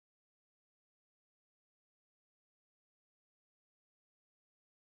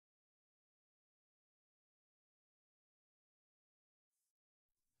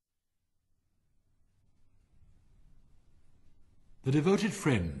The Devoted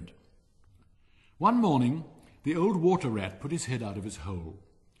Friend. One morning, the old water-rat put his head out of his hole.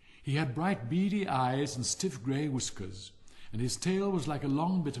 He had bright beady eyes and stiff grey whiskers, and his tail was like a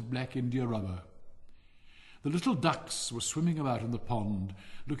long bit of black India rubber. The little ducks were swimming about in the pond,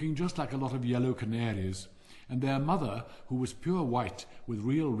 looking just like a lot of yellow canaries, and their mother, who was pure white with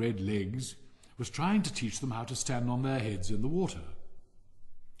real red legs, was trying to teach them how to stand on their heads in the water.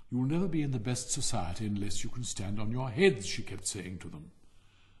 "You'll never be in the best society unless you can stand on your heads," she kept saying to them,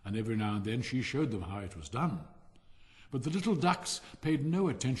 and every now and then she showed them how it was done. But the little ducks paid no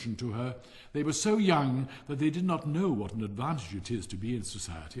attention to her. They were so young that they did not know what an advantage it is to be in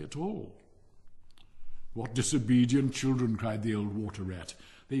society at all. "What disobedient children," cried the old water-rat.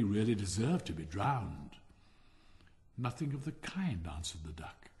 "They really deserve to be drowned." "Nothing of the kind," answered the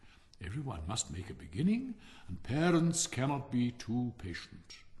duck. "Everyone must make a beginning, and parents cannot be too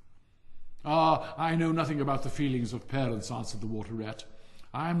patient." "Ah, I know nothing about the feelings of parents," answered the water-rat.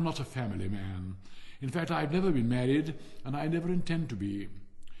 "I am not a family man. In fact, I have never been married, and I never intend to be.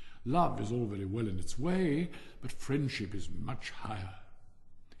 Love is all very well in its way, but friendship is much higher.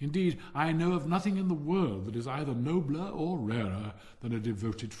 Indeed, I know of nothing in the world that is either nobler or rarer than a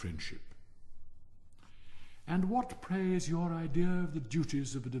devoted friendship." "And what, pray, is your idea of the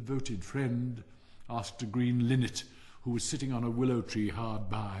duties of a devoted friend?" asked a green linnet, who was sitting on a willow tree hard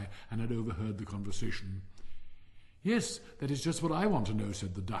by and had overheard the conversation. "Yes, that is just what I want to know,"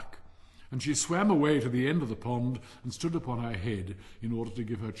 said the duck, and she swam away to the end of the pond and stood upon her head in order to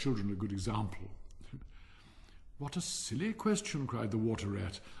give her children a good example. "What a silly question," cried the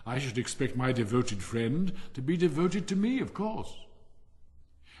water-rat. "I should expect my devoted friend to be devoted to me, of course."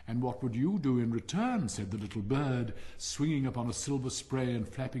 "And what would you do in return?" said the little bird, swinging upon a silver spray and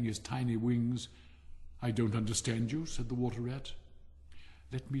flapping his tiny wings. "I don't understand you," said the water-rat.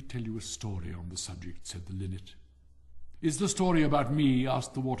 "Let me tell you a story on the subject," said the linnet. "Is the story about me?"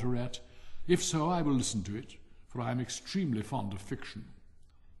 asked the water-rat. "If so, I will listen to it, for I am extremely fond of fiction."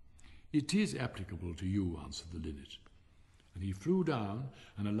 "It is applicable to you," answered the linnet. And he flew down,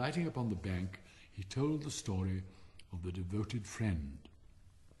 and alighting upon the bank, he told the story of the devoted friend.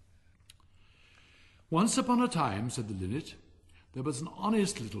 "Once upon a time," said the linnet, "there was an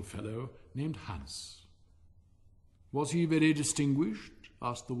honest little fellow named Hans." "Was he very distinguished?"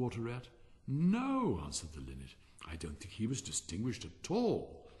 asked the water-rat. "No," answered the linnet. "I don't think he was distinguished at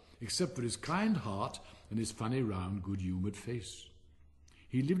all, except for his kind heart and his funny, round, good-humoured face.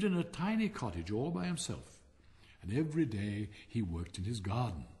 He lived in a tiny cottage all by himself, and every day he worked in his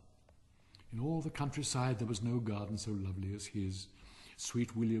garden. In all the countryside there was no garden so lovely as his.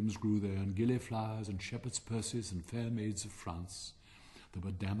 Sweet williams grew there, and gillyflowers, and shepherd's purses, and fair maids of France. There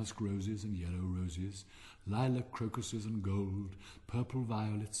were damask roses and yellow roses, lilac crocuses and gold, purple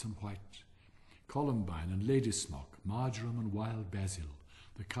violets and white, columbine and ladysmock, marjoram and wild basil,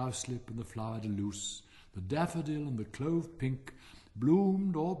 the cowslip and the flower de luce, the daffodil and the clove pink,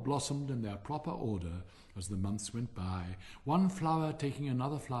 bloomed or blossomed in their proper order as the months went by, one flower taking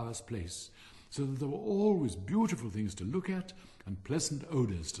another flower's place, so that there were always beautiful things to look at and pleasant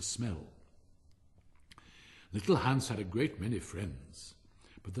odours to smell. Little Hans had a great many friends,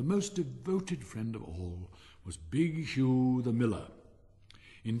 but the most devoted friend of all was Big Hugh the miller.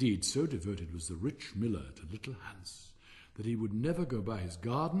 Indeed, so devoted was the rich miller to little Hans that he would never go by his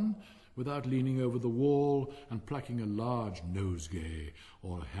garden without leaning over the wall and plucking a large nosegay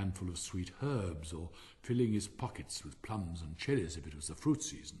or a handful of sweet herbs, or filling his pockets with plums and cherries if it was the fruit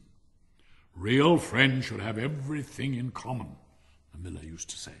season. "Real friends should have everything in common," the miller used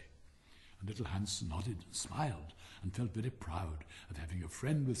to say. And little Hans nodded and smiled and felt very proud of having a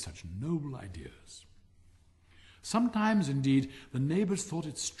friend with such noble ideas. Sometimes, indeed, the neighbours thought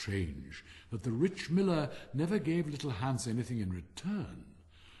it strange that the rich miller never gave little Hans anything in return,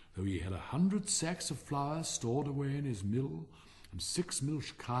 though he had 100 sacks of flour stored away in his mill, and 6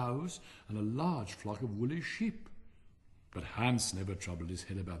 milch cows, and a large flock of woolly sheep. But Hans never troubled his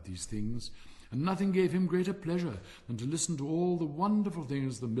head about these things, and nothing gave him greater pleasure than to listen to all the wonderful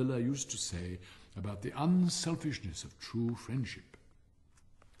things the miller used to say about the unselfishness of true friendship.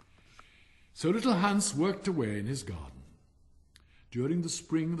 So little Hans worked away in his garden. During the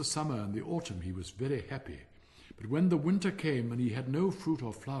spring, the summer, and the autumn he was very happy, but when the winter came and he had no fruit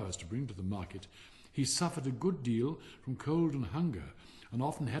or flowers to bring to the market, he suffered a good deal from cold and hunger, and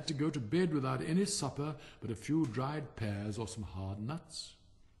often had to go to bed without any supper but a few dried pears or some hard nuts.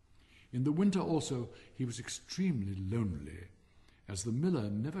 In the winter also he was extremely lonely, as the miller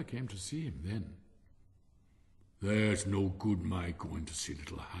never came to see him then. "There's no good my going to see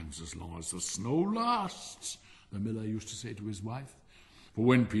little Hans as long as the snow lasts," the miller used to say to his wife, "for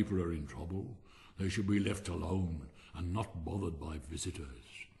when people are in trouble, they should be left alone and not bothered by visitors.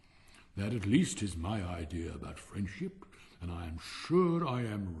 That at least is my idea about friendship, and I am sure I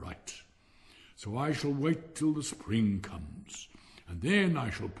am right. So I shall wait till the spring comes, and then I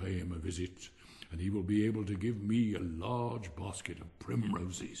shall pay him a visit, and he will be able to give me a large basket of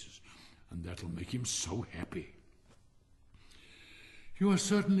primroses, and that'll make him so happy." "You are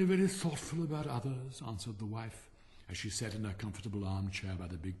certainly very thoughtful about others," answered the wife, as she sat in her comfortable armchair by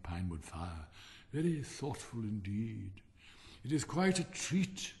the big pinewood fire. "Very thoughtful indeed. It is quite a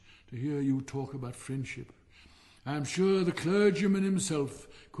treat to hear you talk about friendship. I am sure the clergyman himself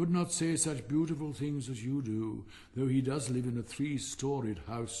could not say such beautiful things as you do, though he does live in a 3-storied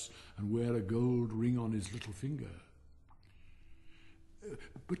house and wear a gold ring on his little finger."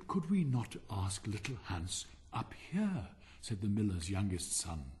 "But could we not ask little Hans up here?" said the miller's youngest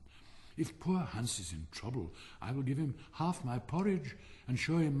son. "If poor Hans is in trouble, I will give him half my porridge and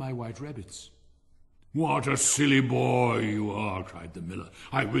show him my white rabbits." "What a silly boy you are," cried the miller.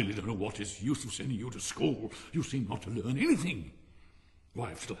 "I really don't know what is the use of sending you to school. You seem not to learn anything.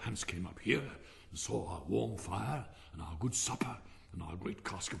 Why, if little Hans came up here and saw our warm fire and our good supper and our great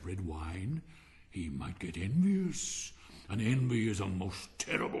cask of red wine, he might get envious, and envy is a most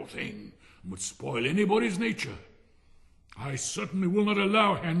terrible thing and would spoil anybody's nature. I certainly will not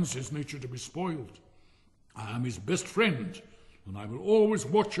allow Hans's nature to be spoiled. I am his best friend, and I will always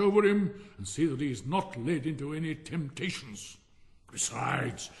watch over him and see that he is not led into any temptations.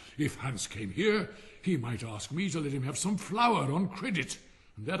 Besides, if Hans came here, he might ask me to let him have some flour on credit,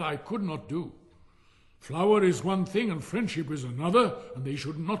 and that I could not do. Flour is one thing and friendship is another, and they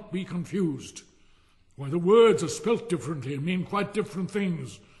should not be confused. Why, the words are spelt differently and mean quite different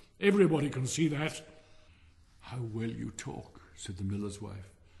things. Everybody can see that." "How well you talk," said the miller's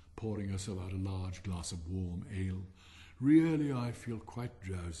wife, pouring herself out a large glass of warm ale. "Really, I feel quite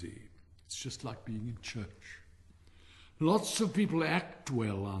drowsy. It's just like being in church." "Lots of people act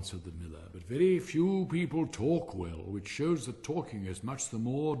well," answered the miller, "but very few people talk well, which shows that talking is much the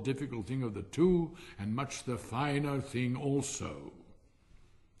more difficult thing of the two, and much the finer thing also."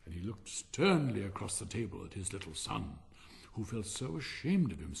 And he looked sternly across the table at his little son, who felt so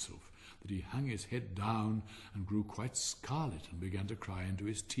ashamed of himself that he hung his head down and grew quite scarlet and began to cry into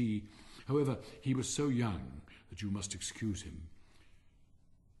his tea. However, he was so young that you must excuse him.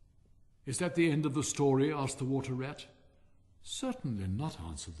 "Is that the end of the story?" asked the water rat. "Certainly not,"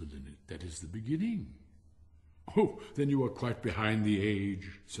 answered the linnet. "That is the beginning." "Oh, then you are quite behind the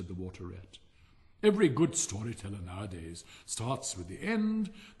age," said the water rat. "Every good storyteller nowadays starts with the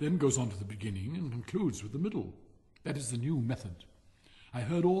end, then goes on to the beginning and concludes with the middle. That is the new method. I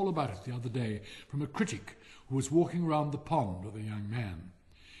heard all about it the other day from a critic who was walking round the pond with a young man.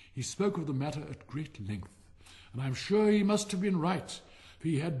 He spoke of the matter at great length, and I am sure he must have been right, for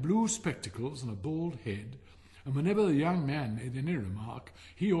he had blue spectacles and a bald head, and whenever the young man made any remark,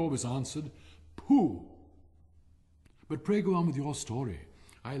 he always answered, 'Pooh!' But pray go on with your story.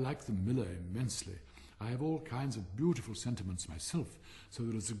 I like the miller immensely. I have all kinds of beautiful sentiments myself, so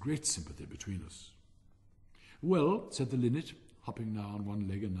there is a great sympathy between us." "Well," said the linnet, hopping now on one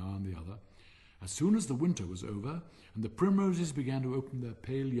leg and now on the other, "as soon as the winter was over and the primroses began to open their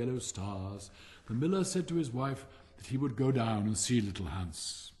pale yellow stars, the miller said to his wife that he would go down and see little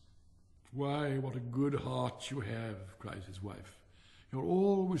Hans." "Why, what a good heart you have," cried his wife. "You're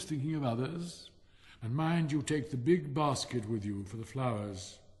always thinking of others, and mind you take the big basket with you for the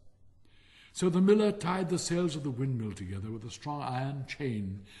flowers." So the miller tied the sails of the windmill together with a strong iron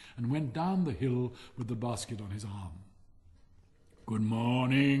chain and went down the hill with the basket on his arm. "Good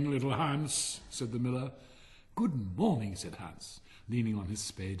morning, little Hans," said the miller. "Good morning," said Hans, leaning on his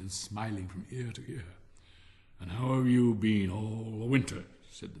spade and smiling from ear to ear. "And how have you been all the winter?"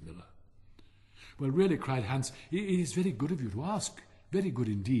 said the miller. "Well, really," cried Hans, "it is very good of you to ask, very good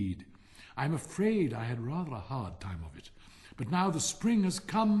indeed. I am afraid I had rather a hard time of it, but now the spring has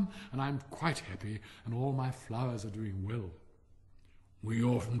come, and I am quite happy, and all my flowers are doing well." "We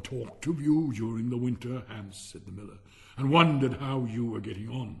often talked of you during the winter, Hans," said the miller, "and wondered how you were getting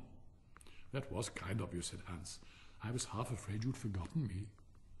on." "That was kind of you," said Hans. "I was half afraid you'd forgotten me."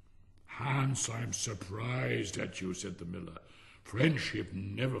 "Hans, I am surprised at you," said the miller. "Friendship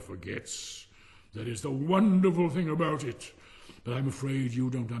never forgets. That is the wonderful thing about it. But I'm afraid you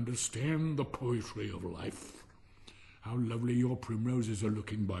don't understand the poetry of life. How lovely your primroses are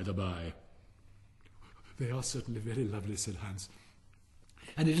looking, by the by." "They are certainly very lovely," said Hans.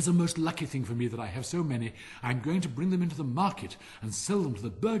 "And it is a most lucky thing for me that I have so many. I am going to bring them into the market and sell them to the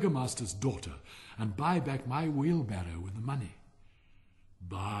burgomaster's daughter and buy back my wheelbarrow with the money."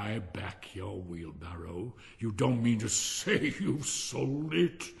 "Buy back your wheelbarrow? You don't mean to say you've sold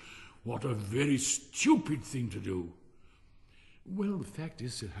it? What a very stupid thing to do." Well, the fact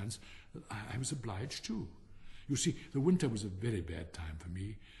is, said Hans, that I was obliged to. You see, the winter was a very bad time for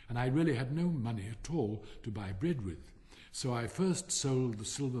me, and I really had no money at all to buy bread with. So I first sold the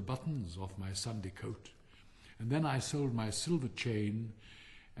silver buttons off my Sunday coat, and then I sold my silver chain,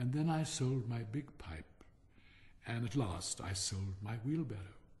 and then I sold my big pipe, and at last I sold my wheelbarrow.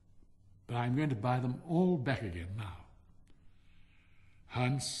 But I'm going to buy them all back again now.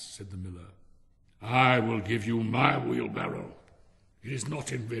 Hans, said the miller, I will give you my wheelbarrow. It is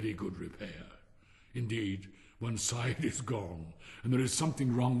not in very good repair. Indeed, one side is gone, and there is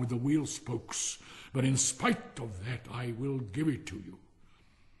something wrong with the wheel spokes, but in spite of that I will give it to you.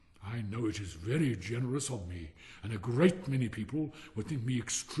 I know it is very generous of me, and a great many people would think me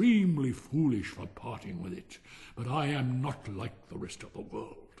extremely foolish for parting with it, but I am not like the rest of the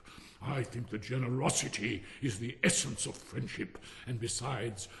world. I think that generosity is the essence of friendship, and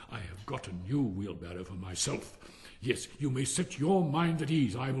besides, I have got a new wheelbarrow for myself. Yes, you may set your mind at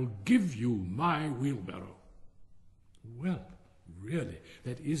ease. I will give you my wheelbarrow. Well, really,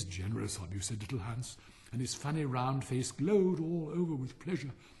 that is generous of you, said little Hans, and his funny round face glowed all over with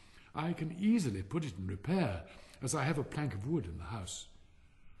pleasure. I can easily put it in repair, as I have a plank of wood in the house.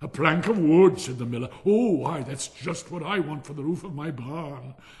 A plank of wood, said the miller. Oh, why, that's just what I want for the roof of my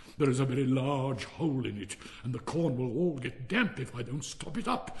barn. There is a very large hole in it, and the corn will all get damp if I don't stop it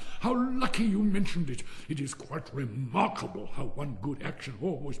up. How lucky you mentioned it. It is quite remarkable how one good action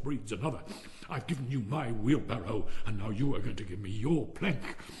always breeds another. I've given you my wheelbarrow, and now you are going to give me your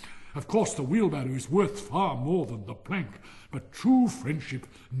plank. Of course, the wheelbarrow is worth far more than the plank, but true friendship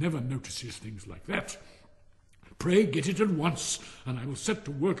never notices things like that. Pray get it at once, and I will set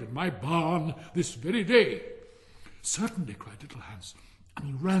to work at my barn this very day. Certainly, cried little Hans, and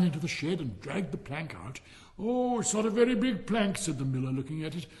he ran into the shed and dragged the plank out. Oh, it's not a very big plank, said the miller, looking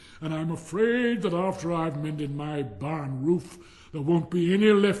at it, and I'm afraid that after I've mended my barn roof, there won't be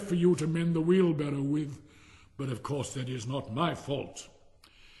any left for you to mend the wheelbarrow with. But of course that is not my fault.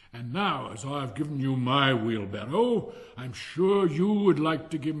 And now, as I've given you my wheelbarrow, I'm sure you would like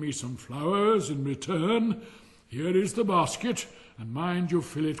to give me some flowers in return. Here is the basket, and mind you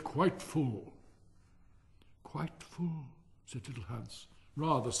fill it quite full. Quite full, said little Hans,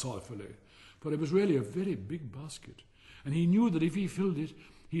 rather sorrowfully, for it was really a very big basket, and he knew that if he filled it,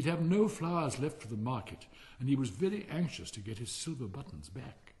 he'd have no flowers left for the market, and he was very anxious to get his silver buttons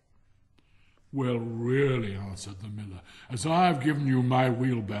back. Well, really, answered the miller, as I've given you my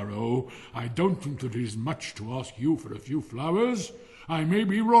wheelbarrow, I don't think that it is much to ask you for a few flowers. I may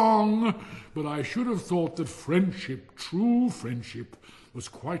be wrong, but I should have thought that friendship, true friendship, was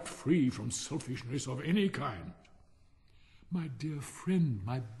quite free from selfishness of any kind. My dear friend,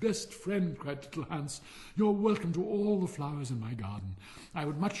 my best friend, cried little Hans, you're welcome to all the flowers in my garden. I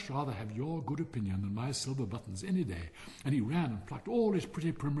would much rather have your good opinion than my silver buttons any day. And he ran and plucked all his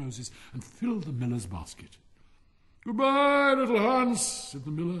pretty primroses and filled the miller's basket. Goodbye, little Hans, said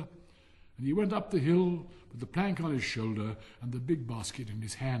the miller, and he went up the hill with the plank on his shoulder and the big basket in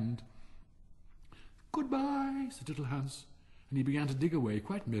his hand. Goodbye, said little Hans, and he began to dig away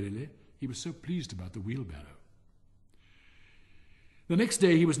quite merrily. He was so pleased about the wheelbarrow. The next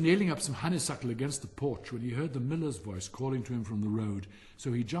day he was nailing up some honeysuckle against the porch when he heard the miller's voice calling to him from the road.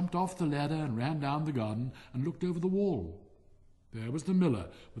 So he jumped off the ladder and ran down the garden and looked over the wall. There was the miller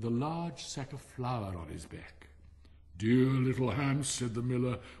with a large sack of flour on his back. Dear little Hans, said the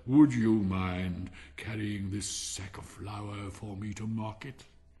miller, would you mind carrying this sack of flour for me to market?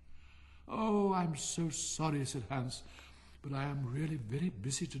 Oh, I'm so sorry, said Hans, but I am really very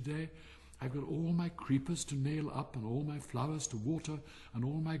busy today. I've got all my creepers to nail up and all my flowers to water and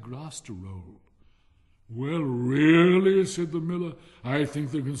all my grass to roll. Well, really, said the miller, I think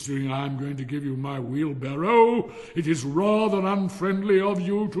that considering I'm going to give you my wheelbarrow, it is rather unfriendly of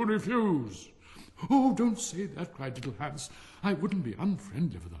you to refuse. Oh, don't say that, cried little Hans. I wouldn't be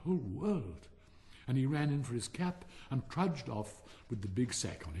unfriendly for the whole world. And he ran in for his cap and trudged off with the big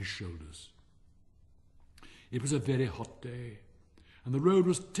sack on his shoulders. It was a very hot day, and the road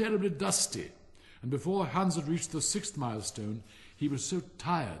was terribly dusty, and before Hans had reached the 6th milestone, he was so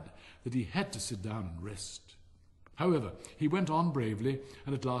tired that he had to sit down and rest. However, he went on bravely,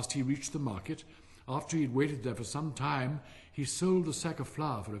 and at last he reached the market. After he had waited there for some time, he sold the sack of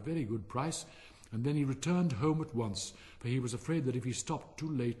flour for a very good price, and then he returned home at once, for he was afraid that if he stopped too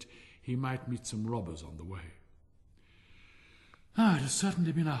late, he might meet some robbers on the way. It has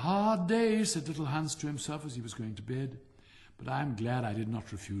certainly been a hard day, said little Hans to himself as he was going to bed. But I am glad I did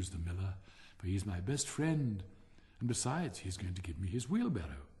not refuse the miller, for he is my best friend, and besides, he is going to give me his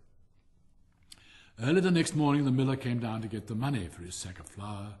wheelbarrow. Early the next morning, the miller came down to get the money for his sack of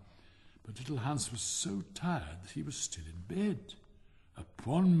flour, But little Hans was so tired that he was still in bed.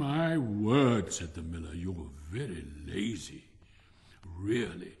 "Upon my word," said the miller, "you're very lazy.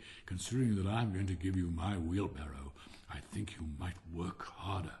 Really, considering that I'm going to give you my wheelbarrow, I think you might work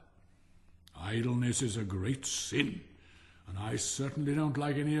harder. Idleness is a great sin, and I certainly don't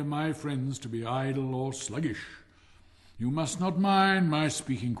like any of my friends to be idle or sluggish. You must not mind my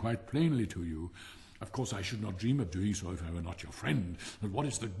speaking quite plainly to you. Of course, I should not dream of doing so if I were not your friend. But what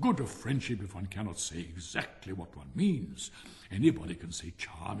is the good of friendship if one cannot say exactly what one means? Anybody can say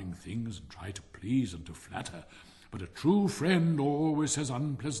charming things and try to please and to flatter, but a true friend always says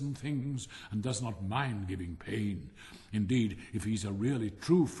unpleasant things and does not mind giving pain. Indeed, if he's a really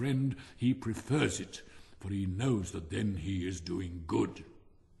true friend, he prefers it, for he knows that then he is doing good."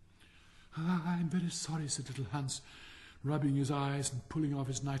 "I'm very sorry," said little Hans, rubbing his eyes and pulling off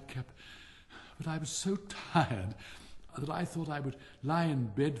his nightcap. "But I was so tired that I thought I would lie in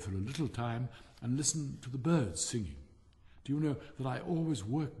bed for a little time and listen to the birds singing. Do you know that I always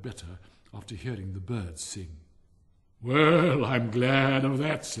work better after hearing the birds sing?" "Well, I'm glad of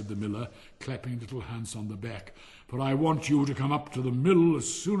that," said the miller, clapping little Hans on the back, "for I want you to come up to the mill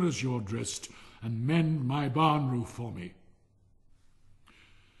as soon as you're dressed and mend my barn roof for me."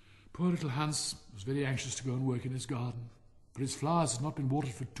 Poor little Hans was very anxious to go and work in his garden, for his flowers had not been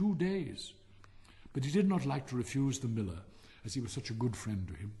watered for 2 days. But he did not like to refuse the miller, as he was such a good friend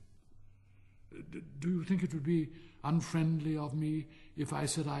to him. "Do you think it would be unfriendly of me if I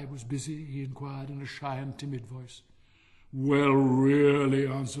said I was busy?" he inquired in a shy and timid voice. "Well, really,"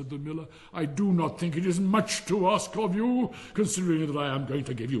 answered the miller, "I do not think it is much to ask of you, considering that I am going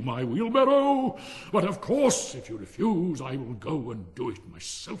to give you my wheelbarrow. But of course, if you refuse, I will go and do it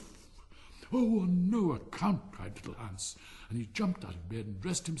myself." "Oh, on no account," cried little Hans, and he jumped out of bed and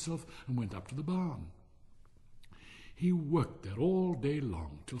dressed himself and went up to the barn. He worked there all day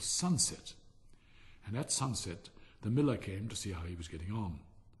long till sunset, and at sunset the miller came to see how he was getting on.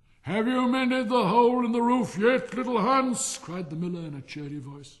 "Have you mended the hole in the roof yet, little Hans?" cried the miller in a cheery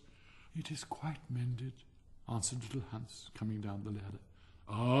voice. "It is quite mended," answered little Hans, coming down the ladder.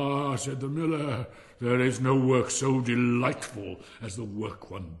 "Ah," said the miller, "there is no work so delightful as the work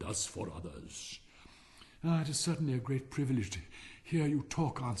one does for others." "It is certainly a great privilege to hear you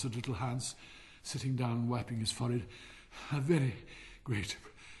talk," answered little Hans, sitting down and wiping his forehead. "A very great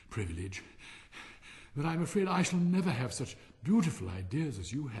privilege. But I'm afraid I shall never have such beautiful ideas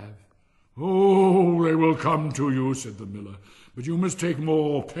as you have." "Oh, they will come to you," said the miller, "but you must take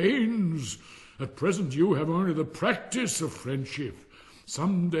more pains. At present you have only the practice of friendship.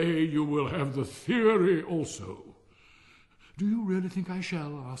 Some day you will have the theory also." "Do you really think I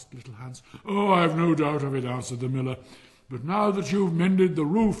shall?" asked little Hans. "Oh, I've no doubt of it," answered the miller. "But now that you've mended the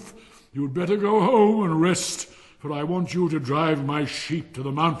roof, you'd better go home and rest, for I want you to drive my sheep to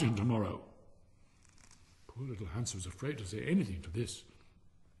the mountain tomorrow." Poor little Hans was afraid to say anything to this.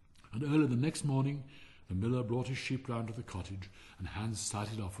 And early the next morning the miller brought his sheep round to the cottage, and Hans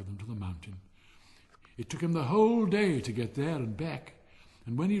started off with them to the mountain. It took him the whole day to get there and back,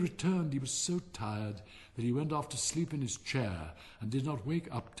 and when he returned he was so tired that he went off to sleep in his chair and did not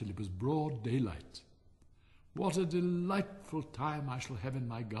wake up till it was broad daylight. "What a delightful time I shall have in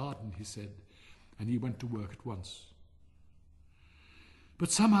my garden," he said, and he went to work at once.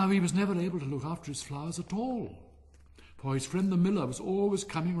 But somehow he was never able to look after his flowers at all, for his friend the miller was always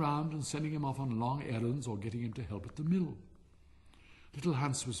coming round and sending him off on long errands or getting him to help at the mill. Little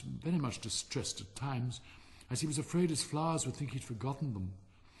Hans was very much distressed at times, as he was afraid his flowers would think he'd forgotten them.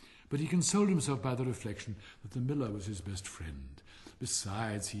 But he consoled himself by the reflection that the miller was his best friend.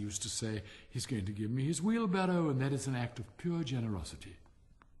 Besides, he used to say, "He's going to give me his wheelbarrow, and that is an act of pure generosity."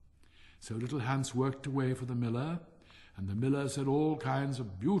 So little Hans worked away for the miller, and the miller said all kinds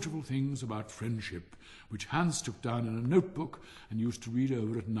of beautiful things about friendship, which Hans took down in a notebook and used to read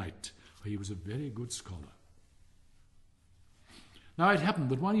over at night, for he was a very good scholar. Now it happened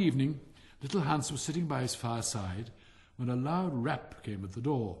that one evening little Hans was sitting by his fireside when a loud rap came at the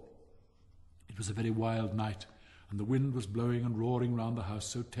door. It was a very wild night, and the wind was blowing and roaring round the house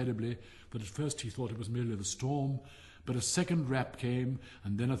so terribly that at first he thought it was merely the storm, but a second rap came,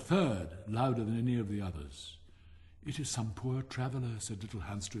 and then a third, louder than any of the others. "It is some poor traveller," said little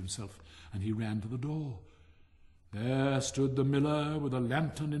Hans to himself, and he ran to the door. There stood the miller with a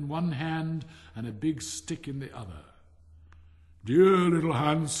lantern in one hand and a big stick in the other. "Dear little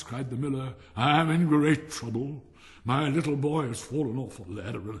Hans," cried the miller, "I am in great trouble. My little boy has fallen off a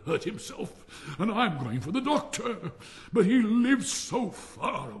ladder and hurt himself, and I'm going for the doctor. But he lives so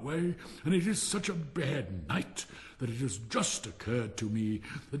far away, and it is such a bad night, that it has just occurred to me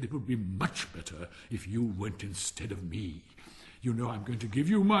that it would be much better if you went instead of me. You know I'm going to give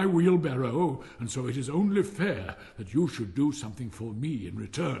you my wheelbarrow, and so it is only fair that you should do something for me in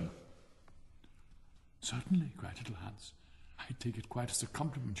return." "Certainly," cried little Hans. "I take it quite as a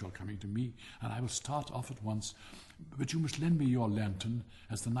compliment your coming to me, and I will start off at once. But you must lend me your lantern,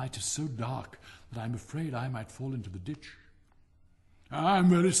 as the night is so dark that I am afraid I might fall into the ditch." "I am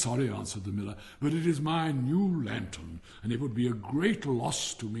very sorry," answered the miller, "but it is my new lantern, and it would be a great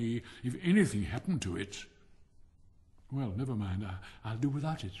loss to me if anything happened to it." "Well, never mind, I'll do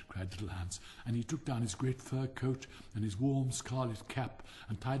without it," cried little Hans, and he took down his great fur coat and his warm scarlet cap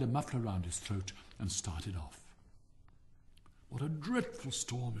and tied a muffler round his throat and started off. What a dreadful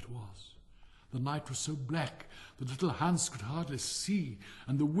storm it was! The night was so black that little Hans could hardly see,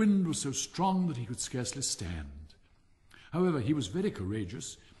 and the wind was so strong that he could scarcely stand. However, he was very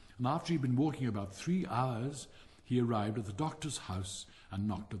courageous, and after he had been walking about 3 hours, he arrived at the doctor's house and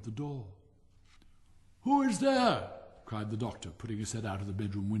knocked at the door. "Who is there?" cried the doctor, putting his head out of the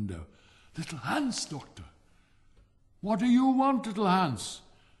bedroom window. "Little Hans, doctor." "What do you want, little Hans?"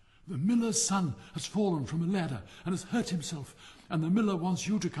 "The miller's son has fallen from a ladder and has hurt himself, and the miller wants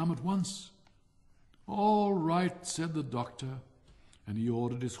you to come at once." "All right," said the doctor, and he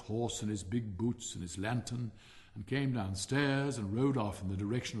ordered his horse and his big boots and his lantern, and came downstairs and rode off in the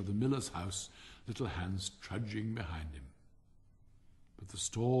direction of the miller's house, little Hans trudging behind him. But the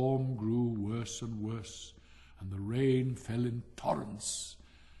storm grew worse and worse, and the rain fell in torrents,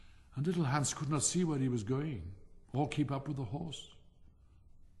 and little Hans could not see where he was going, or keep up with the horse.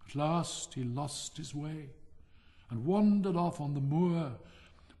 At last he lost his way, and wandered off on the moor,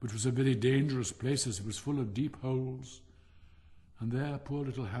 which was a very dangerous place, as it was full of deep holes, and there poor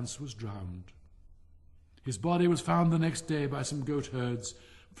little Hans was drowned. His body was found the next day by some goatherds,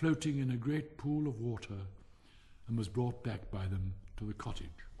 floating in a great pool of water, and was brought back by them to the cottage.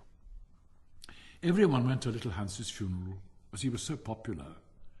 Everyone went to little Hans's funeral, as he was so popular,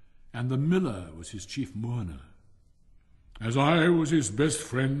 and the miller was his chief mourner. "As I was his best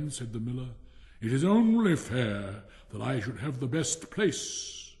friend," said the miller, "it is only fair that I should have the best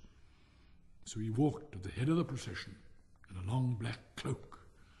place." So he walked at the head of the procession in a long black cloak,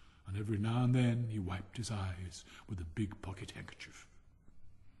 and every now and then he wiped his eyes with a big pocket handkerchief.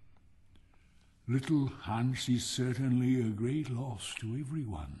 "Little Hans is certainly a great loss to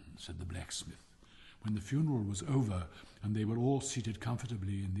everyone," said the blacksmith, when the funeral was over and they were all seated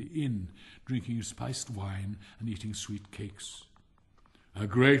comfortably in the inn, drinking spiced wine and eating sweet cakes. "A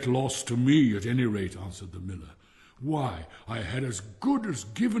great loss to me, at any rate," answered the miller. "Why, I had as good as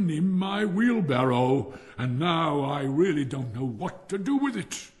given him my wheelbarrow, and now I really don't know what to do with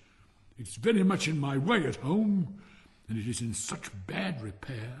it. It's very much in my way at home, and it is in such bad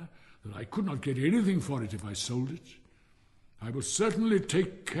repair that I could not get anything for it if I sold it. I will certainly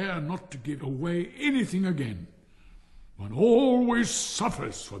take care not to give away anything again. One always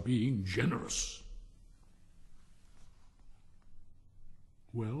suffers for being generous."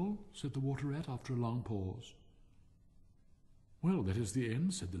 "Well," said the water rat after a long pause. "Well, that is the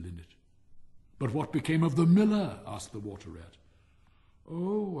end," said the linnet. "But what became of the miller?" asked the water rat.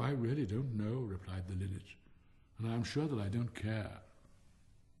 "Oh, I really don't know," replied the linnet, "and I am sure that I don't care."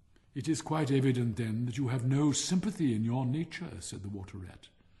 "It is quite evident, then, that you have no sympathy in your nature," said the water rat.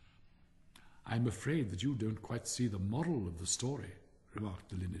 "I am afraid that you don't quite see the moral of the story," remarked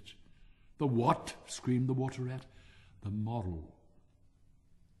the linnet. "The what?" screamed the water rat. "The moral."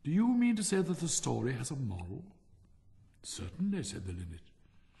 "Do you mean to say that the story has a moral?" "Certainly," said the linnet.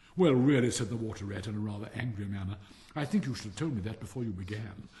 "Well, really," said the water rat in a rather angry manner, "I think you should have told me that before you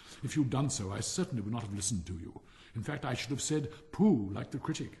began. If you'd done so, I certainly would not have listened to you. In fact, I should have said pooh, like the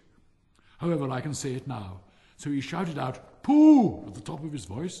critic. However, I can say it now." So he shouted out "Pooh!" at the top of his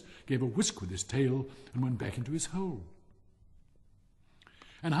voice, gave a whisk with his tail, and went back into his hole.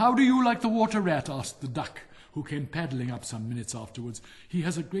 "And how do you like the water rat?" asked the duck, who came paddling up some minutes afterwards. "He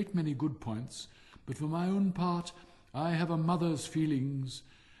has a great many good points, but for my own part, I have a mother's feelings,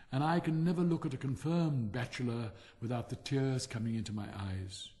 and I can never look at a confirmed bachelor without the tears coming into my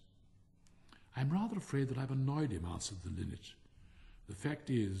eyes." "I'm rather afraid that I've annoyed him," answered the linnet. "The fact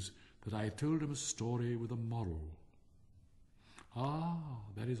is that I told him a story with a moral." "Ah,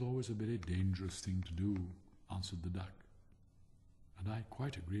 that is always a very dangerous thing to do," answered the duck, and I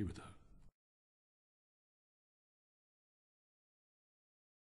quite agree with her.